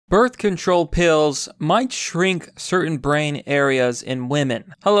Birth control pills might shrink certain brain areas in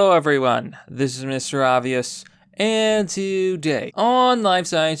women. Hello everyone, this is Mr. Obvious, and today on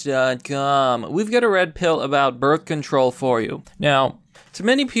LifeScience.com, we've got a red pill about birth control for you. Now, to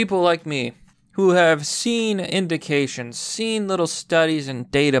many people like me, who have seen indications, seen little studies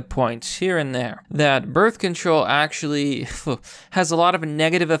and data points here and there, that birth control actually has a lot of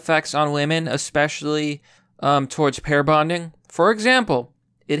negative effects on women, especially towards pair bonding. For example,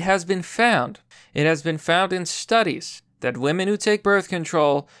 it has been found in studies that women who take birth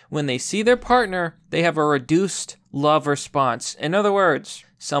control, when they see their partner, they have a reduced love response. In other words,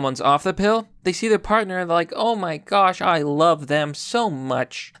 someone's off the pill, they see their partner and they're like, oh my gosh, I love them so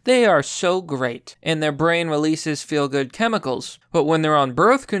much. They are so great. And their brain releases feel-good chemicals. But when they're on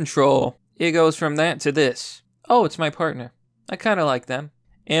birth control, it goes from that to this. Oh, it's my partner. I kind of like them.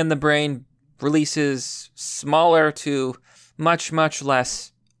 And the brain releases smaller to much, much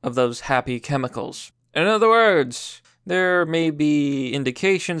less of those happy chemicals. In other words, there may be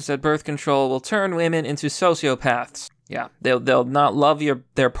indications that birth control will turn women into sociopaths. Yeah, they'll not love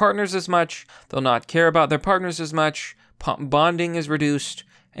their partners as much, they'll not care about their partners as much, bonding is reduced,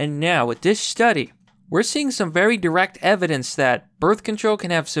 and now with this study, we're seeing some very direct evidence that birth control can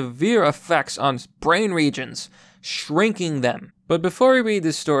have severe effects on brain regions, shrinking them. But before we read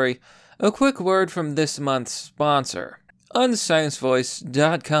this story, a quick word from this month's sponsor,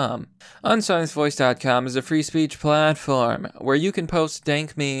 unsciencevoice.com. Unsciencevoice.com is a free speech platform where you can post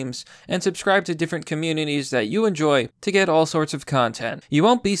dank memes and subscribe to different communities that you enjoy to get all sorts of content. You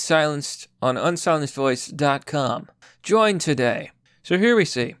won't be silenced on unsciencevoice.com. Join today. So here we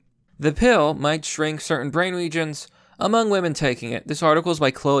see, the pill might shrink certain brain regions among women taking it. This article is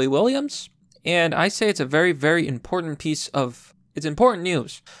by Chloe Williams, and I say it's a very, very important piece of, it's important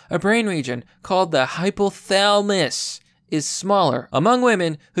news. A brain region called the hypothalamus is smaller among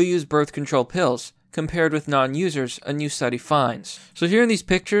women who use birth control pills compared with non-users, a new study finds. So here in these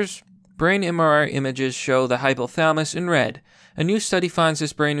pictures, brain MRI images show the hypothalamus in red. A new study finds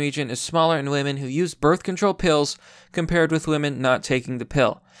this brain region is smaller in women who use birth control pills compared with women not taking the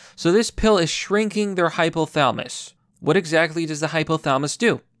pill. So this pill is shrinking their hypothalamus. What exactly does the hypothalamus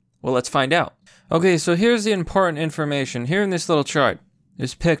do? Well, let's find out. Okay, so here's the important information. Here in this little chart,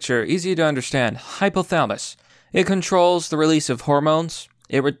 this picture, easy to understand. Hypothalamus. It controls the release of hormones.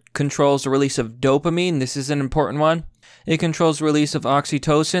 It controls the release of dopamine. This is an important one. It controls the release of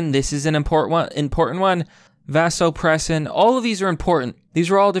oxytocin. This is an important one. Vasopressin. All of these are important. These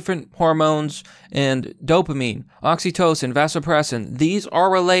are all different hormones, and dopamine, oxytocin, vasopressin. These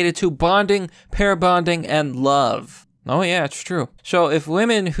are related to bonding, pair bonding, and love. Oh yeah, it's true. So if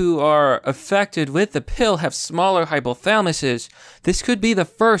women who are affected with the pill have smaller hypothalamuses, this could be the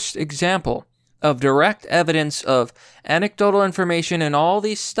first example of direct evidence of anecdotal information in all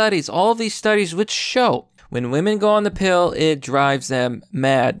these studies which show when women go on the pill, it drives them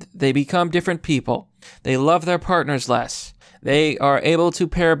mad. They become different people. They love their partners less. They are able to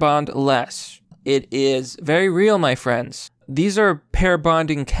pair bond less. It is very real, my friends. These are pair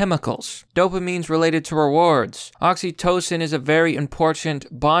bonding chemicals. Dopamine's related to rewards. Oxytocin is a very important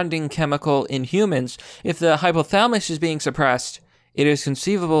bonding chemical in humans. If the hypothalamus is being suppressed, it is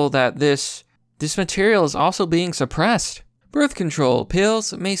conceivable that this material is also being suppressed. Birth control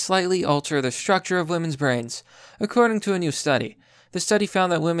pills may slightly alter the structure of women's brains, according to a new study. The study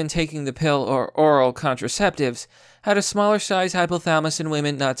found that women taking the pill or oral contraceptives had a smaller size hypothalamus in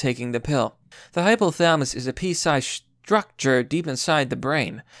women not taking the pill. The hypothalamus is a pea-sized structure deep inside the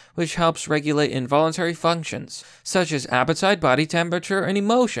brain, which helps regulate involuntary functions, such as appetite, body temperature, and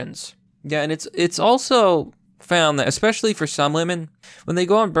emotions. Yeah, and it's also found that, especially for some women, when they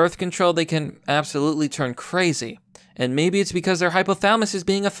go on birth control, they can absolutely turn crazy. And maybe it's because their hypothalamus is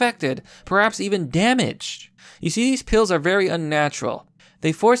being affected, perhaps even damaged. You see, these pills are very unnatural.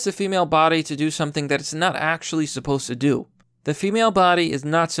 They force the female body to do something that it's not actually supposed to do. The female body is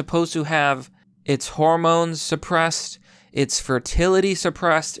not supposed to have its hormones suppressed, its fertility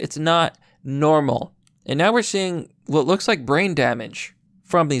suppressed. It's not normal. And now we're seeing what looks like brain damage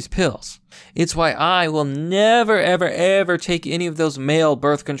from these pills. It's why I will never, ever, ever take any of those male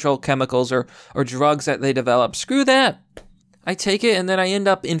birth control chemicals or drugs that they develop. Screw that. I take it and then I end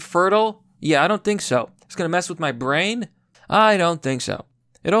up infertile? Yeah, I don't think so. It's going to mess with my brain? I don't think so.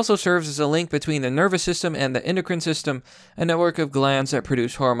 It also serves as a link between the nervous system and the endocrine system, a network of glands that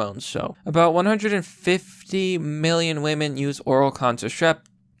produce hormones. So, about 150 million women use oral contraceptives.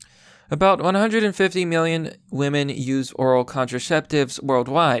 About 150 million women use oral contraceptives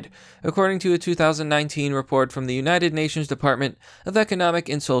worldwide, according to a 2019 report from the United Nations Department of Economic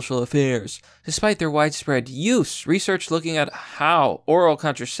and Social Affairs. Despite their widespread use, research looking at how oral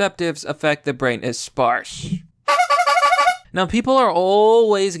contraceptives affect the brain is sparse. Now, people are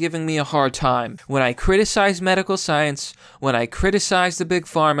always giving me a hard time when I criticize medical science, when I criticize the big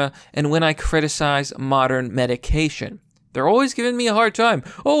pharma, and when I criticize modern medication. They're always giving me a hard time.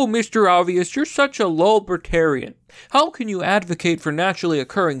 Oh, Mr. Obvious, you're such a libertarian. How can you advocate for naturally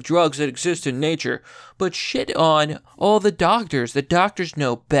occurring drugs that exist in nature, but shit on all the doctors? The doctors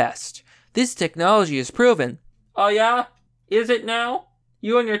know best. This technology is proven. Oh yeah? Is it now?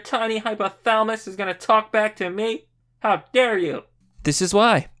 You and your tiny hypothalamus is gonna talk back to me? How dare you? This is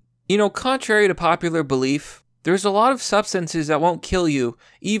why. Contrary to popular belief, there's a lot of substances that won't kill you,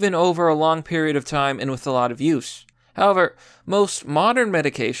 even over a long period of time and with a lot of use. However, most modern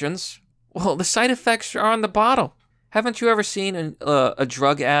medications, well, the side effects are on the bottle. Haven't you ever seen a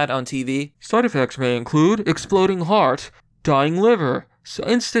drug ad on TV? Side effects may include exploding heart, dying liver,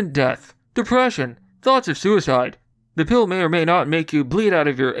 instant death, depression, thoughts of suicide. The pill may or may not make you bleed out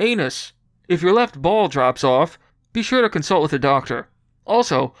of your anus. If your left ball drops off, be sure to consult with a doctor.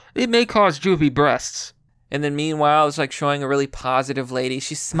 Also, it may cause droopy breasts. And then meanwhile, it's like showing a really positive lady.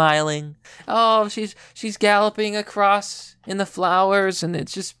 She's smiling. Oh, she's galloping across in the flowers, and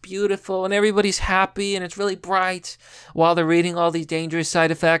it's just beautiful, and everybody's happy, and it's really bright, while they're reading all these dangerous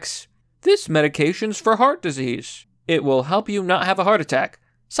side effects. This medication's for heart disease. It will help you not have a heart attack.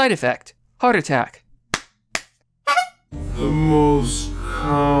 Side effect: heart attack. The most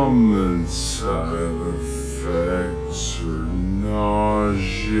common side effects are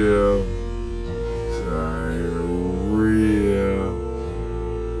nausea, diarrhea,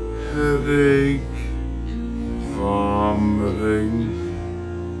 headache, vomiting,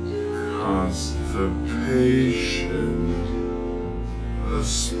 constipation, a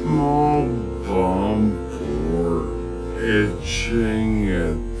small bump or itching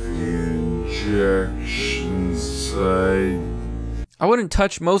at the injection site. I wouldn't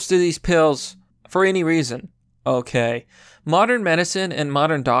touch most of these pills for any reason. Okay. Modern medicine and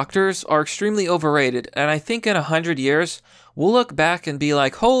modern doctors are extremely overrated, and I think in 100 years, we'll look back and be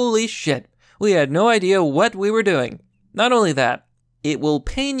like, holy shit, we had no idea what we were doing. Not only that, it will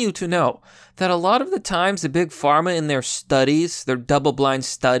pain you to know that a lot of the times the big pharma in their studies, their double-blind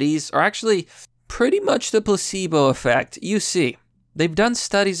studies, are actually pretty much the placebo effect. You see, they've done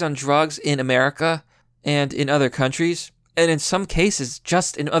studies on drugs in America and in other countries, and in some cases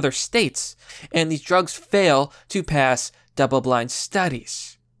just in other states, and these drugs fail to pass double-blind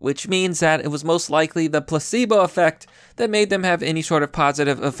studies, which means that it was most likely the placebo effect that made them have any sort of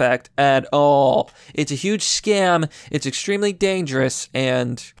positive effect at all. It's a huge scam, it's extremely dangerous,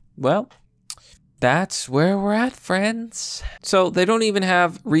 and, well, that's where we're at, friends. So they don't even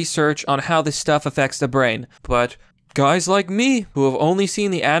have research on how this stuff affects the brain, but guys like me, who have only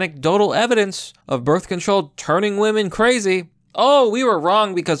seen the anecdotal evidence of birth control turning women crazy. Oh, we were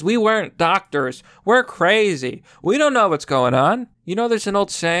wrong because we weren't doctors. We're crazy. We don't know what's going on. There's an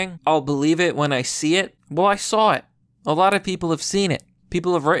old saying, I'll believe it when I see it. Well, I saw it. A lot of people have seen it.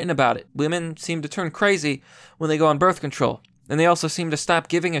 People have written about it. Women seem to turn crazy when they go on birth control. And they also seem to stop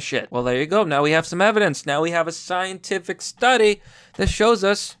giving a shit. Well, there you go. Now we have some evidence. Now we have a scientific study that shows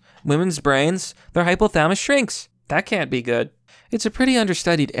us women's brains, their hypothalamus shrinks. That can't be good. It's a pretty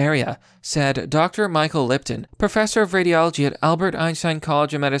understudied area, said Dr. Michael Lipton, professor of radiology at Albert Einstein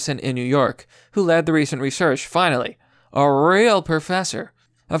College of Medicine in New York, who led the recent research. Finally, a real professor.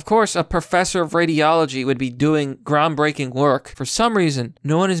 Of course, a professor of radiology would be doing groundbreaking work. For some reason,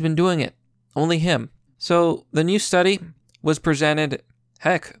 no one has been doing it. Only him. So, the new study was presented,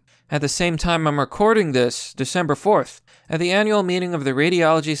 at the same time I'm recording this, December 4th, at the annual meeting of the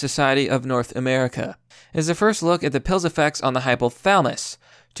Radiology Society of North America. Is the first look at the pill's effects on the hypothalamus.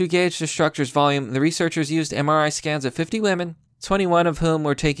 To gauge the structure's volume, the researchers used MRI scans of 50 women, 21 of whom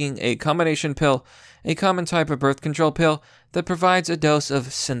were taking a combination pill, a common type of birth control pill that provides a dose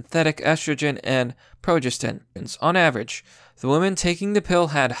of synthetic estrogen and progestin. On average, the women taking the pill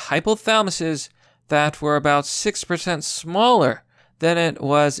had hypothalamuses that were about 6% smaller than it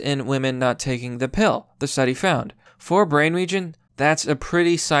was in women not taking the pill, the study found. For brain region, that's a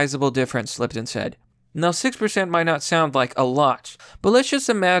pretty sizable difference, Lipton said. Now, 6% might not sound like a lot, but let's just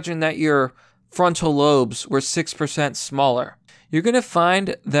imagine that your frontal lobes were 6% smaller. You're going to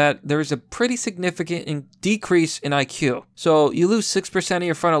find that there's a pretty significant decrease in IQ. So you lose 6% of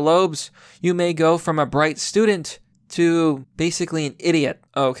your frontal lobes, you may go from a bright student to basically an idiot.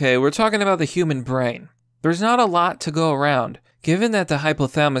 Okay, we're talking about the human brain. There's not a lot to go around. Given that the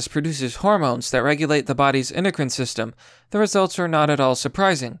hypothalamus produces hormones that regulate the body's endocrine system, the results are not at all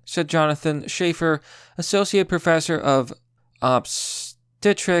surprising, said Jonathan Schaefer, Associate Professor of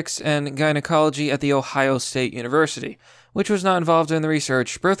Obstetrics and Gynecology at The Ohio State University, which was not involved in the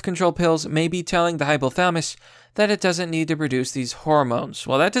research. Birth control pills may be telling the hypothalamus that it doesn't need to produce these hormones.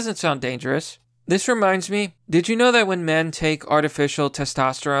 Well, that doesn't sound dangerous. This reminds me, did you know that when men take artificial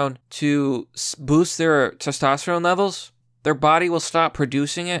testosterone to boost their testosterone levels, their body will stop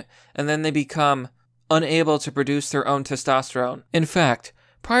producing it, and then they become unable to produce their own testosterone? In fact,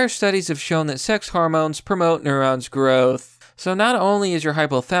 prior studies have shown that sex hormones promote neurons' growth. So not only is your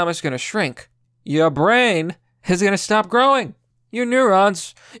hypothalamus going to shrink, your brain is going to stop growing. Your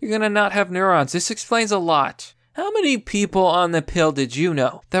neurons, you're going to not have neurons. This explains a lot. How many people on the pill did you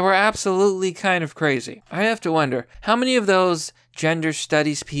know that were absolutely kind of crazy? I have to wonder, how many of those gender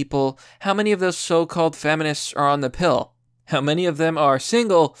studies people, how many of those so-called feminists are on the pill? How many of them are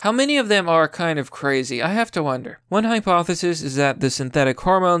single? How many of them are kind of crazy? I have to wonder. One hypothesis is that the synthetic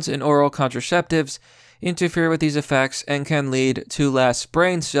hormones in oral contraceptives interfere with these effects and can lead to less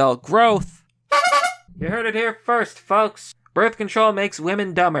brain cell growth. You heard it here first, folks. Birth control makes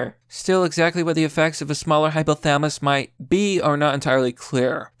women dumber. Still, exactly what the effects of a smaller hypothalamus might be are not entirely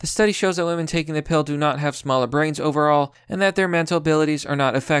clear. The study shows that women taking the pill do not have smaller brains overall, and that their mental abilities are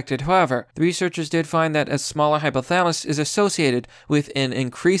not affected. However, the researchers did find that a smaller hypothalamus is associated with an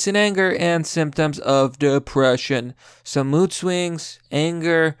increase in anger and symptoms of depression. So mood swings,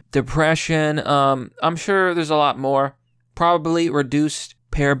 anger, depression, I'm sure there's a lot more. Probably reduced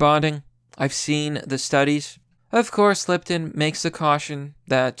pair bonding. I've seen the studies. Of course, Lipton makes the caution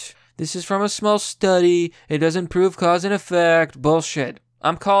that this is from a small study, it doesn't prove cause and effect. Bullshit.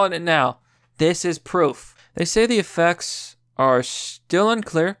 I'm calling it now. This is proof. They say the effects are still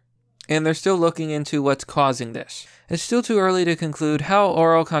unclear, and they're still looking into what's causing this. It's still too early to conclude how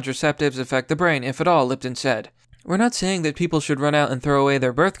oral contraceptives affect the brain, if at all, Lipton said. We're not saying that people should run out and throw away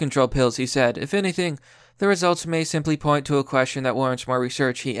their birth control pills, he said. If anything, the results may simply point to a question that warrants more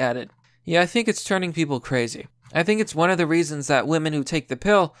research, he added. Yeah, I think it's turning people crazy. I think it's one of the reasons that women who take the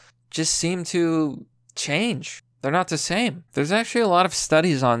pill just seem to change. They're not the same. There's actually a lot of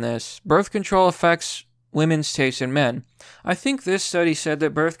studies on this. Birth control affects women's taste in men. I think this study said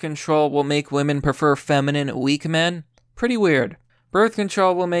that birth control will make women prefer feminine, weak men. Pretty weird. Birth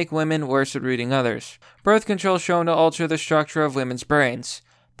control will make women worse at reading others. Birth control shown to alter the structure of women's brains.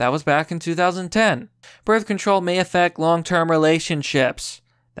 That was back in 2010. Birth control may affect long-term relationships.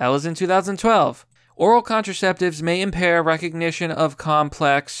 That was in 2012. Oral contraceptives may impair recognition of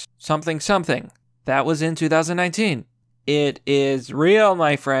complex something. That was in 2019. It is real,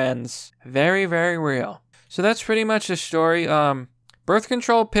 my friends. Very, very real. So that's pretty much the story. Birth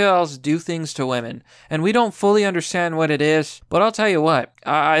control pills do things to women, and we don't fully understand what it is, but I'll tell you what,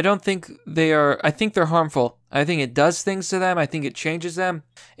 I don't think they are, I think they're harmful. I think it does things to them. I think it changes them,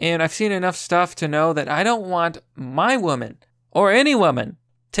 and I've seen enough stuff to know that I don't want my woman, or any woman,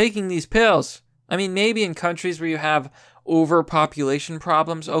 taking these pills. I mean, maybe in countries where you have overpopulation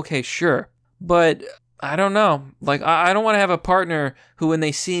problems, okay, sure. But I don't know. Like, I don't want to have a partner who, when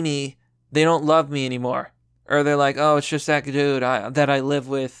they see me, they don't love me anymore. Or they're like, oh, it's just that dude that I live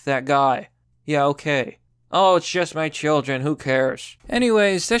with, that guy. Yeah, okay. Oh, it's just my children, who cares?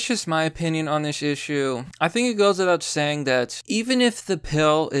 Anyways, that's just my opinion on this issue. I think it goes without saying that even if the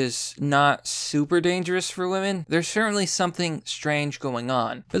pill is not super dangerous for women, there's certainly something strange going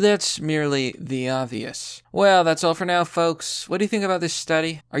on. But that's merely the obvious. Well, that's all for now, folks. What do you think about this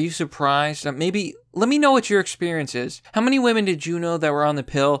study? Are you surprised? Maybe let me know what your experience is. How many women did you know that were on the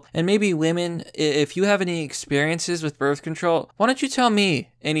pill? And maybe women, if you have any experiences with birth control, why don't you tell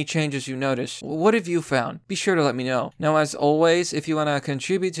me any changes you noticed? What have you found? Be sure to let me know. Now, as always, if you want to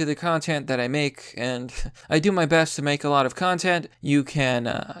contribute to the content that I make, and I do my best to make a lot of content, you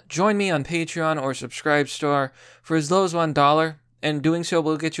can join me on Patreon or Subscribestar for as low as $1. And doing so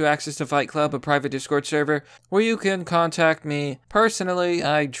will get you access to Fight Club, a private Discord server, where you can contact me personally.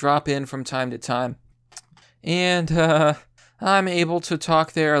 I drop in from time to time. And I'm able to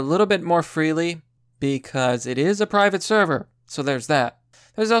talk there a little bit more freely because it is a private server. So there's that.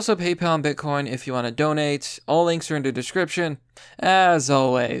 There's also PayPal and Bitcoin if you want to donate. All links are in the description. As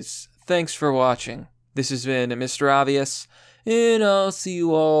always, thanks for watching. This has been Mr. Obvious, and I'll see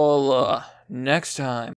you all next time.